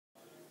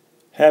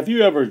Have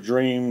you ever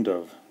dreamed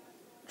of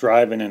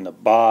driving in the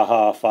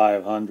Baja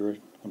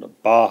 500 or the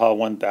Baja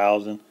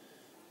 1000,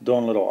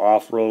 doing a little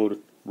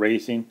off-road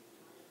racing?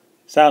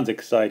 Sounds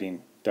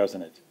exciting,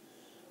 doesn't it?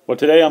 Well,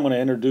 today I'm going to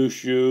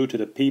introduce you to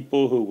the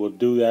people who will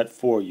do that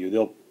for you.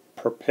 They'll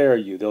prepare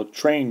you, they'll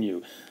train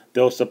you,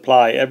 they'll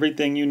supply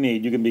everything you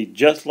need. You can be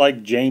just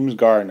like James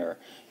Garner.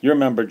 You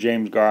remember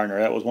James Garner,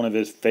 that was one of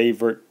his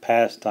favorite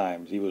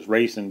pastimes. He was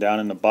racing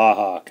down in the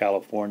Baja,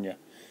 California.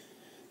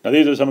 Now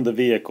these are some of the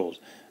vehicles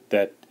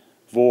that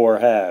VORE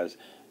has.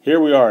 Here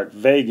we are at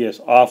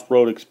Vegas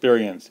Off-Road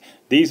Experience.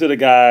 These are the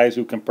guys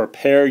who can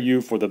prepare you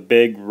for the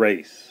big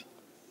race.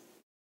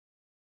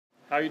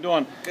 How you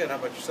doing? Good, how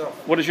about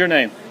yourself? What is your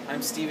name?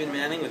 I'm Stephen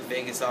Manning with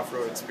Vegas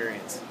Off-Road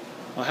Experience.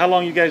 Well, how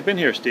long you guys been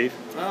here, Steve?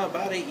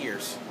 About 8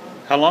 years.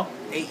 How long?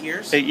 8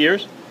 years. 8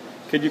 years?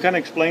 Could you kind of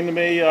explain to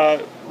me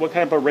what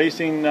kind of a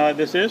racing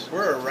this is?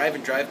 We're a ride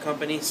and drive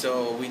company,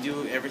 so we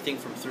do everything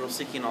from thrill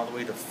seeking all the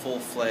way to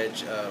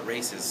full-fledged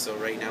races. So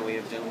right now we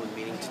have a gentleman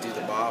meeting to do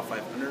the Baja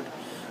 500.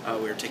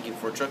 We're taking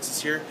 4 trucks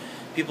this year.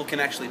 People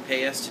can actually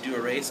pay us to do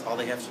a race. All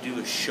they have to do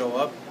is show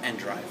up and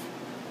drive.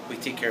 We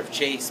take care of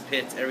chase,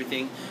 pits,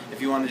 everything.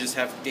 If you want to just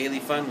have daily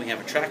fun, we have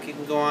a track you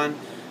can go on.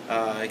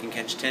 You can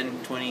catch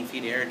 10, 20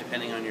 feet of air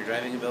depending on your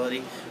driving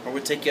ability. Or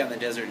we'll take you out in the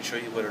desert and show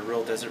you what a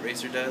real desert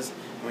racer does.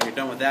 And when you're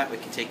done with that, we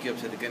can take you up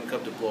to the gun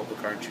club to blow up a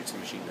car and shoot some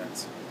machine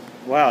guns.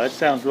 Wow, that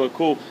sounds really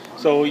cool.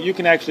 So you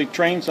can actually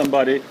train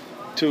somebody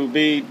to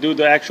do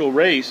the actual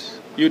race.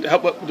 Would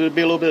there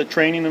be a little bit of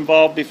training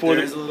involved before?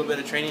 There is a little bit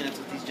of training. That's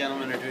what these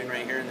gentlemen are doing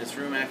right here in this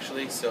room,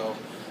 actually. So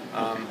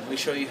we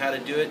show you how to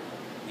do it.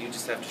 You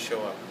just have to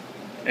show up.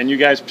 And you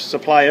guys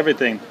supply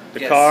everything,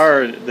 the Yes.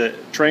 car, the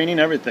training,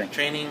 everything.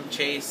 Training,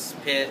 chase,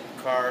 pit,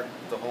 car,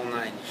 the whole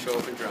nine. Show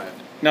up and drive.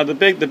 Now the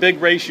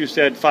big race you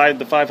said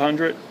the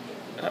 500.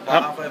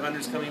 Baja 500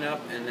 is coming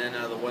up, and then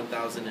the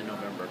 1000 in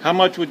November. How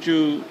much would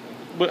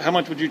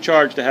you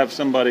charge to have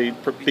somebody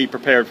be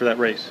prepared for that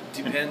race?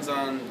 Depends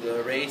on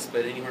the race,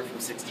 but anywhere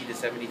from 60 to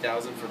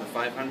 70,000 for the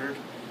 500.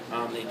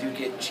 They do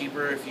get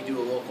cheaper if you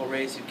do a local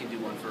race. You can do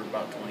one for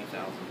about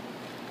 20,000.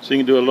 So you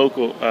can do a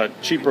local,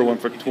 cheaper one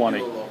for 20.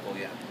 You can do a local,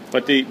 yeah.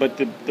 But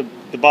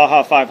the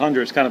Baja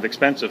 500 is kind of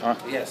expensive, huh?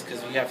 Yes,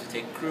 because we have to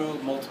take crew,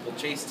 multiple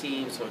chase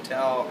teams,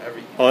 hotel,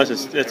 everything. Oh, that's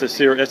a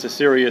serious. It's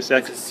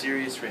a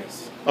serious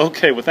race.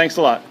 Okay, well, thanks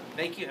a lot.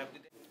 Thank you. Have a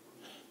good day.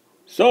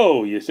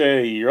 So you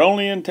say you're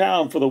only in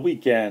town for the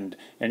weekend,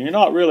 and you're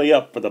not really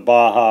up for the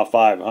Baja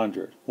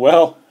 500.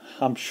 Well,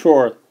 I'm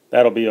sure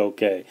that'll be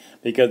okay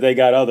because they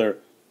got other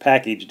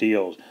package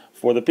deals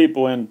for the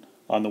people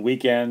on the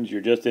weekends.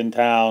 You're just in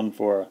town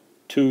for a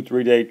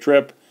 2-3 day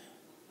trip.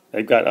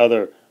 They've got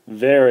other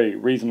very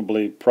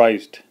reasonably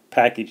priced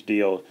package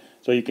deals,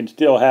 so you can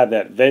still have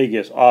that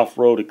Vegas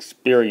off-road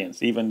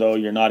experience even though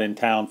you're not in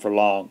town for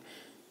long.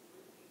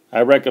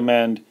 I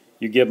recommend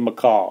you give them a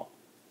call.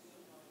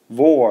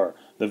 VORE,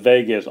 the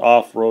Vegas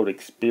Off-Road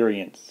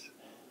Experience.